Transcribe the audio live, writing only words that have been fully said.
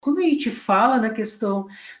Quando a gente fala na questão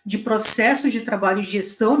de processos de trabalho e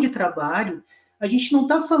gestão de trabalho, a gente não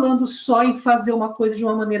está falando só em fazer uma coisa de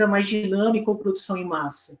uma maneira mais dinâmica ou produção em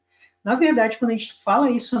massa. Na verdade, quando a gente fala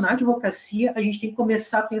isso na advocacia, a gente tem que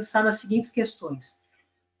começar a pensar nas seguintes questões.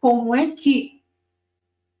 Como é que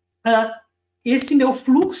esse meu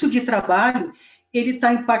fluxo de trabalho ele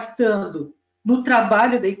está impactando no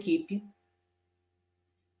trabalho da equipe?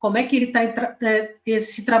 Como é que ele está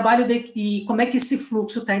esse trabalho e como é que esse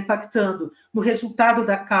fluxo está impactando no resultado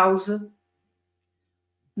da causa,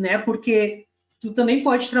 né? Porque tu também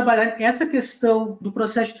pode trabalhar essa questão do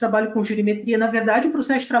processo de trabalho com jurimetria. Na verdade, o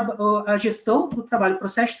processo a gestão do trabalho, o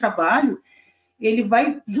processo de trabalho, ele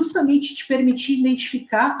vai justamente te permitir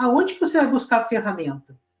identificar aonde que você vai buscar a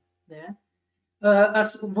ferramenta, né?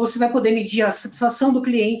 Você vai poder medir a satisfação do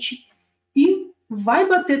cliente e vai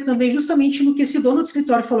bater também justamente no que esse dono do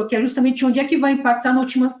escritório falou, que é justamente onde é que vai impactar na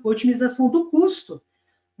otimização do custo,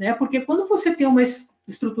 né? Porque quando você tem uma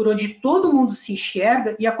estrutura onde todo mundo se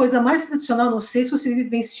enxerga, e a coisa mais tradicional, não sei se você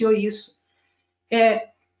vivenciou isso,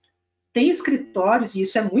 tem escritórios, e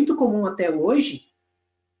isso é muito comum até hoje,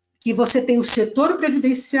 que você tem o setor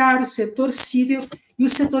previdenciário, o setor civil, e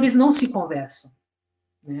os setores não se conversam,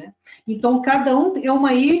 né? Então, cada um é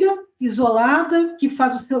uma ilha isolada que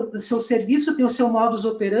faz o seu serviço, tem o seu modus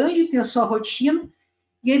operandi, tem a sua rotina,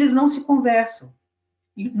 e eles não se conversam,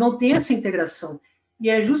 e não tem essa integração. E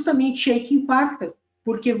é justamente aí que impacta,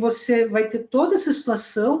 porque você vai ter toda essa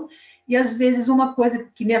situação, e às vezes uma coisa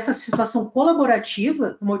que nessa situação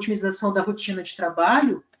colaborativa, uma otimização da rotina de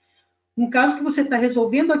trabalho, um caso que você está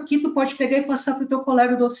resolvendo aqui, tu pode pegar e passar para o teu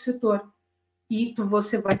colega do outro setor. E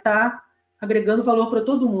você vai estar agregando valor para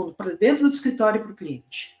todo mundo, para dentro do escritório e para o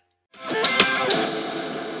cliente.